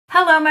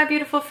Hello my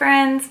beautiful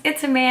friends,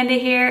 it's Amanda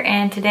here,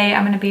 and today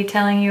I'm going to be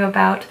telling you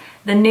about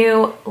the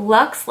new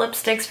Lux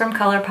lipsticks from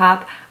Colour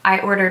Pop. I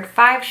ordered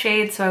 5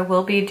 shades, so I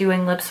will be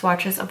doing lip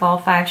swatches of all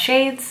 5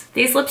 shades.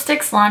 These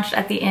lipsticks launched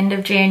at the end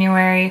of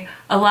January.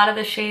 A lot of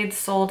the shades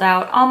sold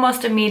out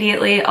almost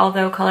immediately,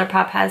 although Colour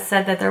Pop has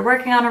said that they're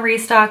working on a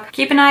restock.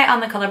 Keep an eye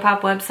on the Colour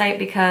Pop website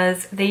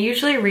because they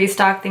usually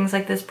restock things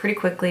like this pretty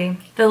quickly.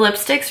 The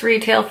lipsticks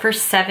retail for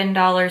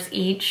 $7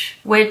 each,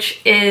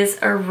 which is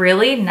a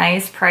really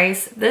nice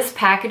price. This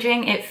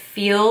packaging, it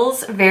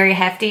feels very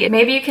hefty.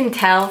 Maybe you can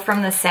tell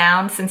from the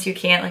sound since you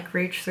can't like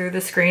reach through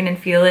the screen and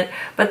feel it,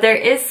 but there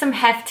is some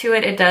heft to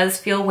it. It does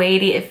feel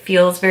weighty. It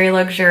feels very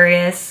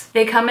luxurious.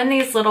 They come in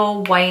these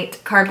little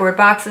white cardboard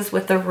boxes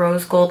with the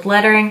rose gold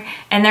lettering,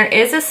 and there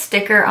is a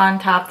sticker on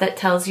top that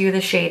tells you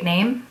the shade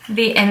name.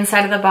 The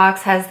inside of the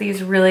box has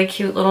these really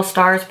cute little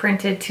stars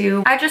printed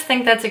too. I just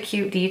think that's a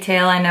cute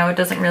detail. I know it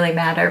doesn't really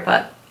matter,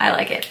 but I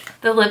like it.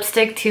 The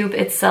lipstick tube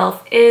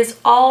itself is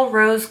all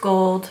rose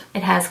gold.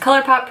 It has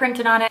Colour Pop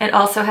printed on it. It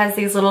also has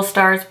these little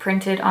stars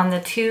printed on the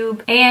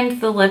tube,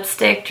 and the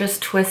lipstick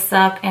just twists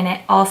up and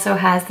it also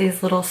has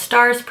these little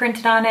stars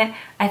printed on it.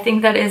 I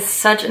think that is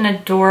such an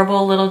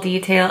adorable little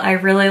detail. I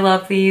really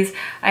love these.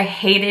 I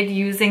hated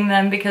using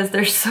them because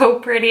they're so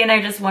pretty and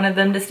I just wanted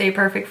them to stay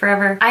perfect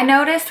forever. I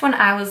noticed when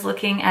I was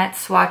looking at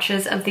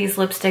swatches of these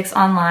lipsticks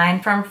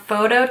online, from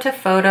photo to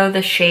photo,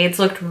 the shades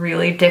looked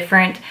really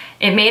different.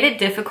 It made it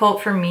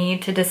difficult for me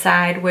to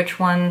decide which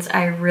ones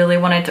I really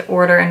wanted to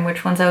order and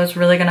which ones I was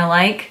really gonna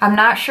like. I'm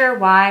not sure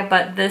why,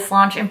 but this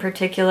launch in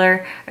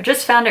particular, I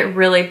just found it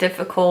really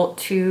difficult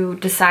to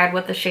decide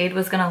what the shade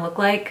was gonna look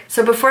like.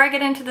 So before I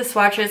get into the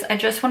swatches, I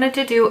just wanted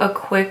to do a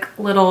quick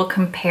little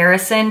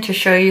comparison to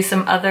show you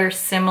some other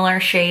similar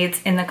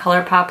shades in the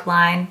Colour Pop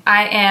line.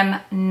 I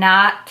am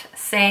not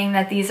saying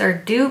that these are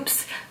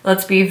dupes.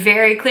 Let's be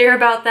very clear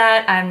about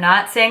that. I'm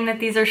not saying that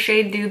these are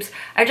shade dupes.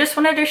 I just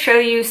wanted to show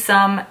you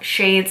some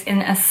shades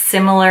in a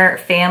similar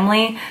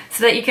family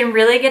so that you can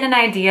really get an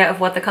idea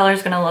of what the color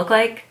is going to look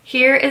like.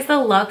 Here is the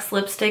Lux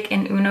lipstick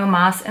in Uno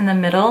Mas in the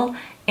middle.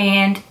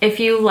 And if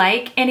you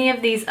like any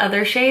of these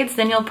other shades,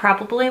 then you'll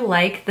probably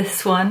like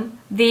this one.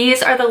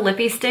 These are the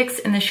lippy sticks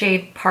in the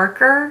shade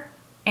Parker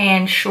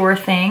and Sure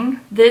Thing.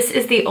 This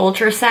is the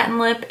Ultra Satin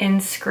Lip in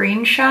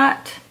Screenshot,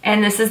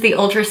 and this is the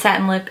Ultra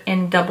Satin Lip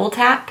in Double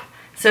Tap.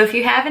 So if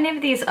you have any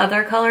of these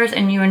other colors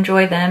and you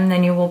enjoy them,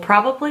 then you will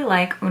probably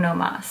like Uno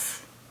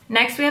Mas.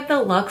 Next we have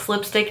the Lux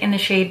lipstick in the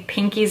shade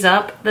Pinkies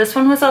Up. This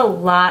one was a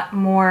lot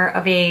more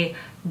of a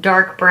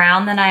dark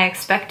brown than I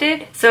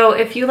expected. So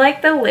if you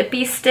like the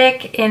lippy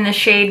stick in the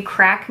shade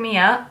Crack Me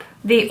Up,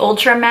 the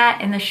Ultra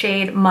Matte in the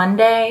shade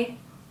Monday,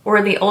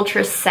 or the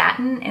Ultra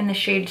Satin in the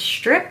shade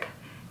Strip,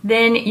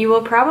 then you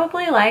will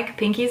probably like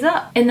Pinkies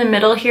Up. In the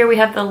middle here we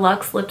have the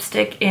Lux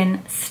lipstick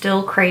in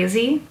Still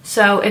Crazy.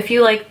 So if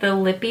you like the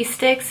lippy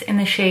sticks in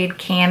the shade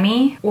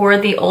Cami or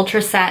the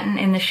Ultra Satin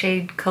in the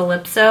shade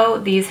Calypso,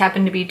 these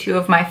happen to be 2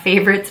 of my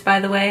favorites by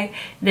the way,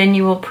 then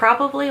you will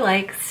probably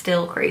like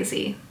Still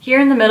Crazy. Here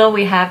in the middle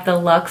we have the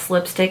Lux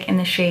lipstick in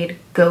the shade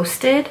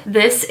Ghosted.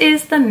 This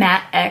is the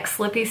Matte X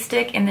lippy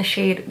stick in the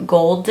shade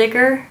Gold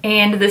Digger,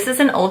 and this is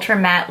an ultra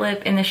matte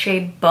lip in the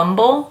shade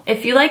Bumble.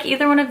 If you like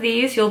either one of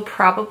these, you'll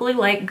probably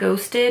like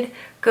Ghosted.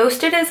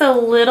 Ghosted is a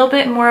little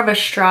bit more of a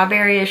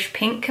strawberry-ish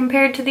pink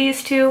compared to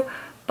these two,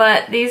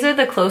 but these are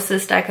the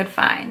closest I could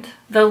find.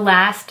 The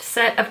last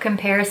set of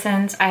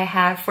comparisons I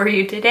have for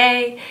you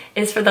today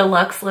is for the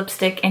Lux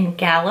lipstick in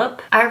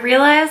Gallop. I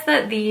realize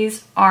that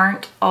these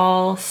aren't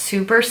all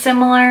super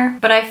similar,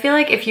 but I feel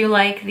like if you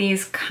like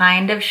these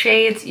kind of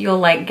shades, you'll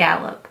like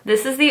Gallop.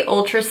 This is the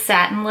Ultra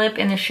Satin Lip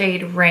in the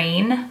shade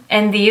Rain,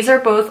 and these are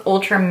both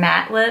ultra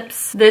matte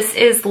lips. This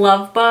is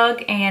Love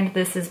Bug and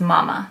this is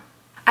Mama.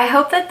 I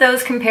hope that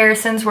those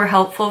comparisons were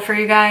helpful for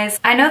you guys.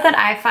 I know that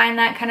I find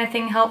that kind of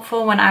thing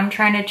helpful when I'm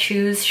trying to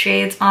choose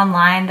shades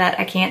online that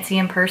I can't see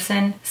in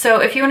person.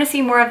 So if you want to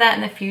see more of that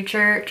in the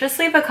future, just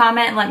leave a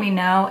comment and let me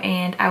know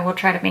and I will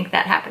try to make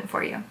that happen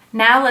for you.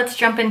 Now let's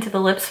jump into the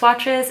lip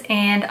swatches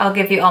and I'll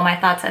give you all my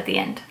thoughts at the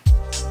end.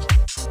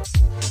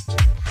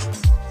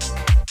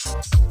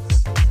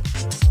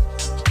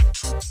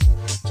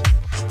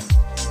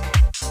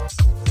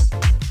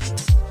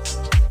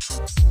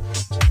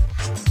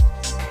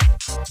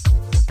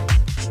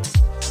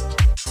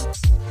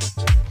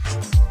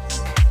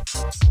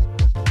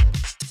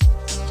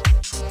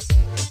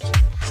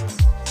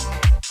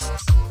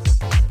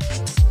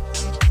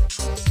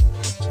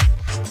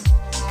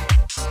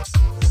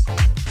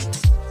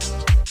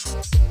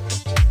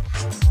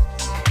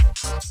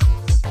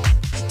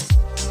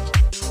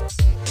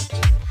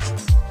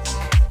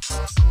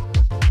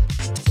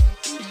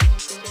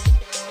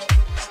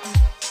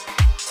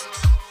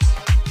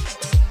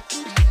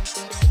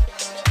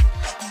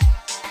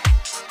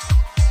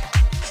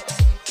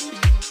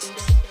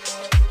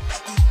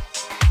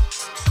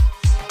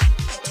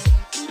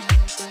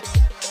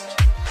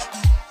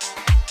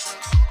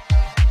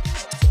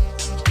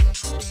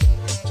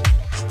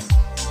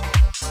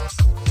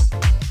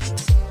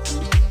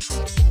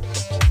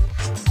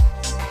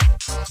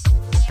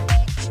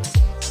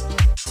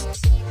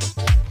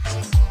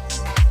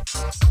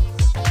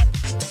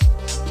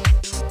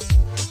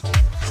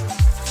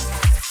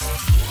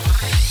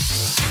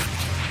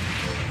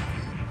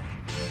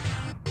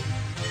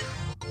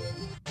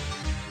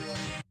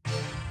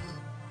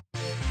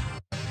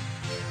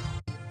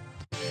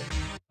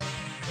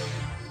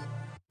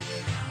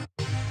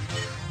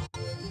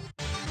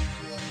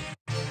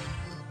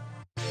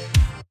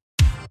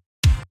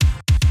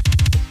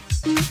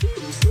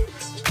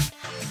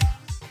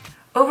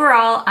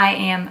 Overall, I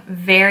am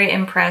very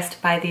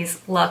impressed by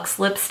these Lux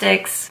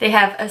lipsticks. They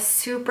have a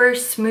super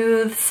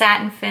smooth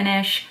satin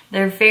finish.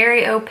 They're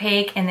very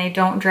opaque and they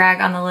don't drag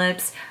on the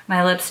lips.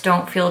 My lips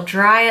don't feel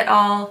dry at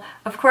all.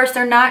 Of course,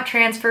 they're not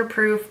transfer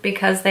proof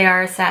because they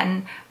are a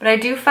satin, but I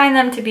do find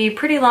them to be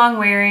pretty long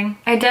wearing.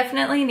 I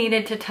definitely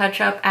needed to touch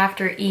up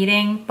after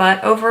eating,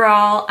 but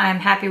overall, I'm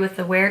happy with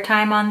the wear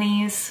time on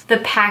these. The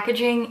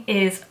packaging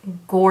is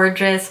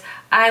gorgeous.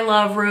 I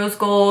love rose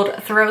gold.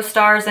 Throw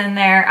stars in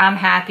there, I'm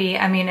happy.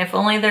 I mean, if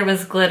only there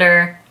was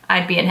glitter,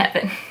 I'd be in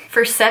heaven.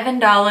 For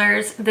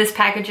 $7, this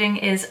packaging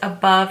is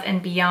above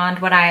and beyond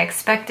what I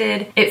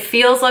expected. It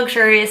feels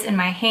luxurious in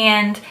my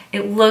hand.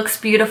 It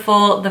looks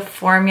beautiful. The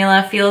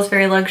formula feels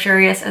very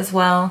luxurious as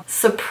well.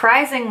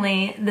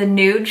 Surprisingly, the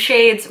nude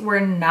shades were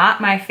not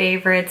my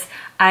favorites.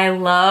 I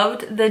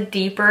loved the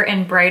deeper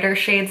and brighter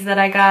shades that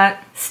I got.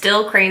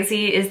 Still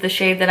Crazy is the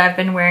shade that I've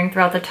been wearing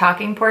throughout the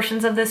talking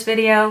portions of this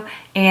video,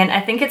 and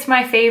I think it's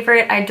my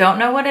favorite. I don't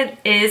know what it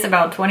is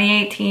about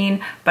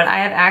 2018, but I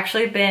have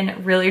actually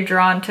been really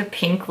drawn to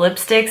pink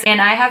lipsticks, and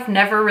I have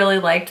never really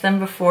liked them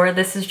before.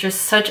 This is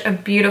just such a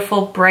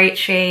beautiful, bright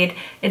shade.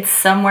 It's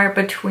somewhere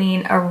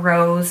between a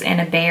rose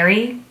and a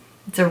berry.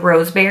 It's a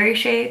roseberry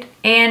shade.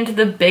 And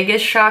the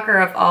biggest shocker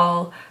of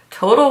all,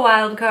 total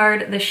wild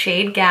card, the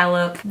shade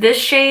Gallop. This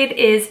shade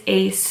is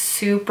a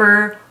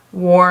super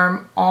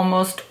warm,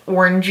 almost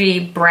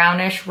orangey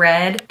brownish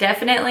red.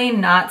 Definitely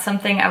not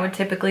something I would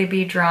typically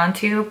be drawn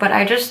to, but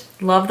I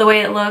just love the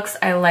way it looks.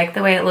 I like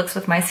the way it looks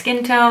with my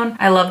skin tone.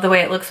 I love the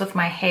way it looks with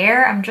my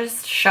hair. I'm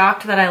just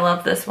shocked that I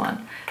love this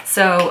one.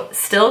 So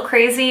Still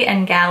Crazy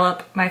and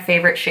Gallop, my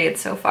favorite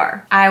shades so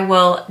far. I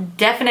will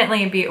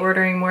definitely be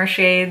ordering more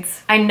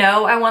shades. I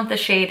know I want the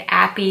shade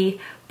Appy,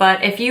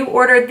 but if you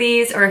ordered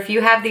these or if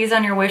you have these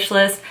on your wish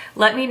list,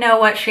 let me know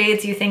what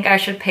shades you think I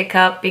should pick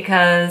up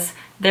because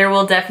there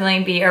will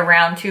definitely be a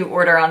round 2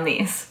 order on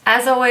these.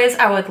 As always,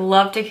 I would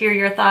love to hear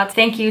your thoughts.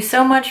 Thank you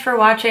so much for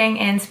watching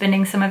and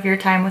spending some of your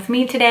time with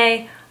me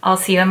today. I'll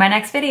see you in my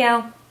next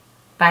video.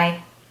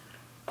 Bye.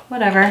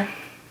 Whatever.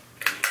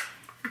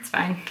 It's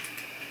fine.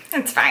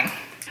 It's fine.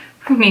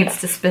 Who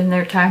needs to spend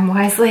their time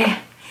wisely?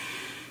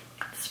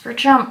 It's for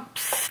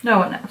chumps. No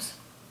one knows.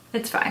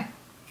 It's fine.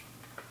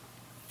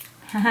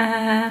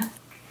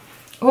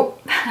 Oh,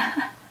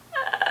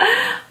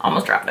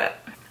 almost dropped it.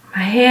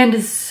 My hand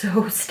is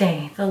so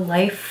stained. The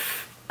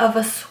life of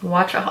a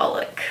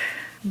swatchaholic.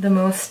 The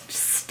most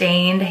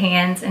stained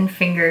hands and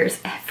fingers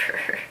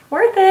ever.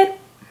 Worth it.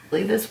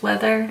 Leave this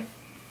weather,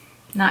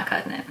 not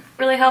cutting it.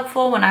 Really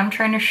helpful when I'm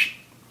trying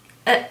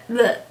to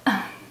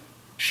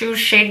choose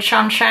shade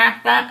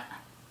shack that.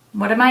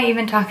 What am I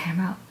even talking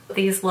about?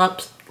 These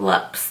Lux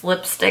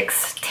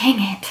lipsticks. Dang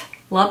it.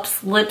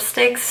 Lux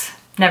lipsticks.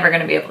 Never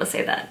gonna be able to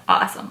say that.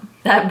 Awesome.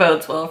 That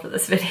bodes well for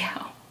this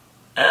video.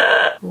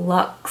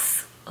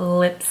 Lux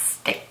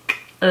lipstick.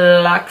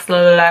 Lux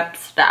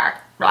lipstick.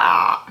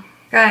 Blah.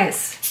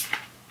 Guys,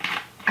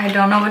 I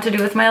don't know what to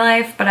do with my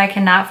life, but I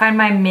cannot find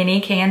my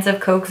mini cans of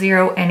Coke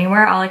Zero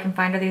anywhere. All I can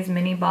find are these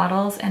mini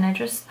bottles, and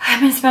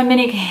I miss my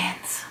mini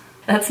cans.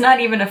 That's not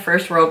even a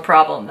first world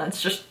problem.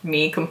 That's just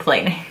me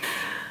complaining.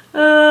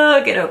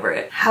 Get over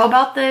it. How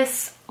about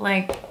this,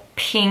 like,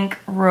 pink,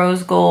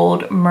 rose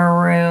gold,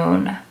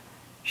 maroon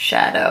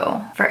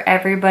shadow for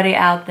everybody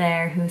out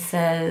there who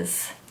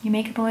says, your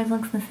makeup always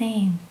looks the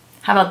same.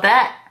 How about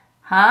that?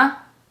 Huh?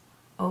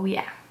 Oh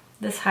yeah.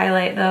 This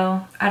highlight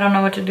though, I don't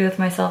know what to do with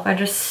myself. I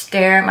just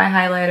stare at my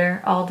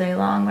highlighter all day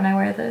long when I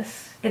wear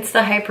this. It's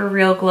the Hyper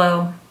Real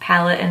Glow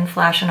palette in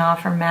Flash and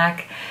Off from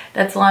MAC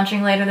that's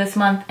launching later this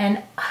month,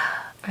 and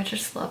I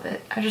just love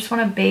it. I just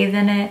want to bathe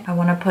in it. I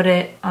want to put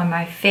it on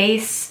my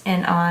face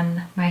and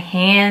on my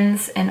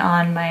hands and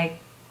on my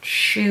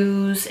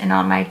shoes and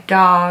on my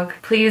dog.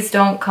 Please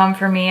don't come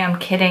for me. I'm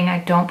kidding. I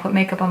don't put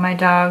makeup on my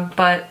dog,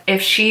 but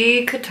if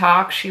she could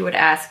talk, she would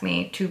ask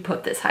me to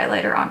put this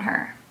highlighter on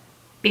her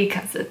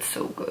because it's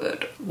so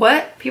good.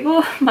 What?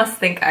 People must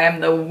think I am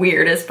the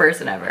weirdest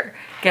person ever.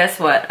 Guess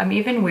what? I'm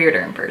even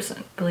weirder in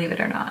person, believe it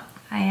or not.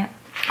 I am.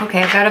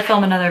 Okay, I've got to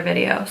film another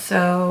video,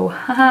 so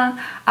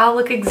I'll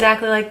look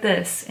exactly like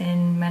this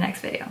in my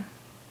next video.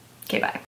 Okay, bye.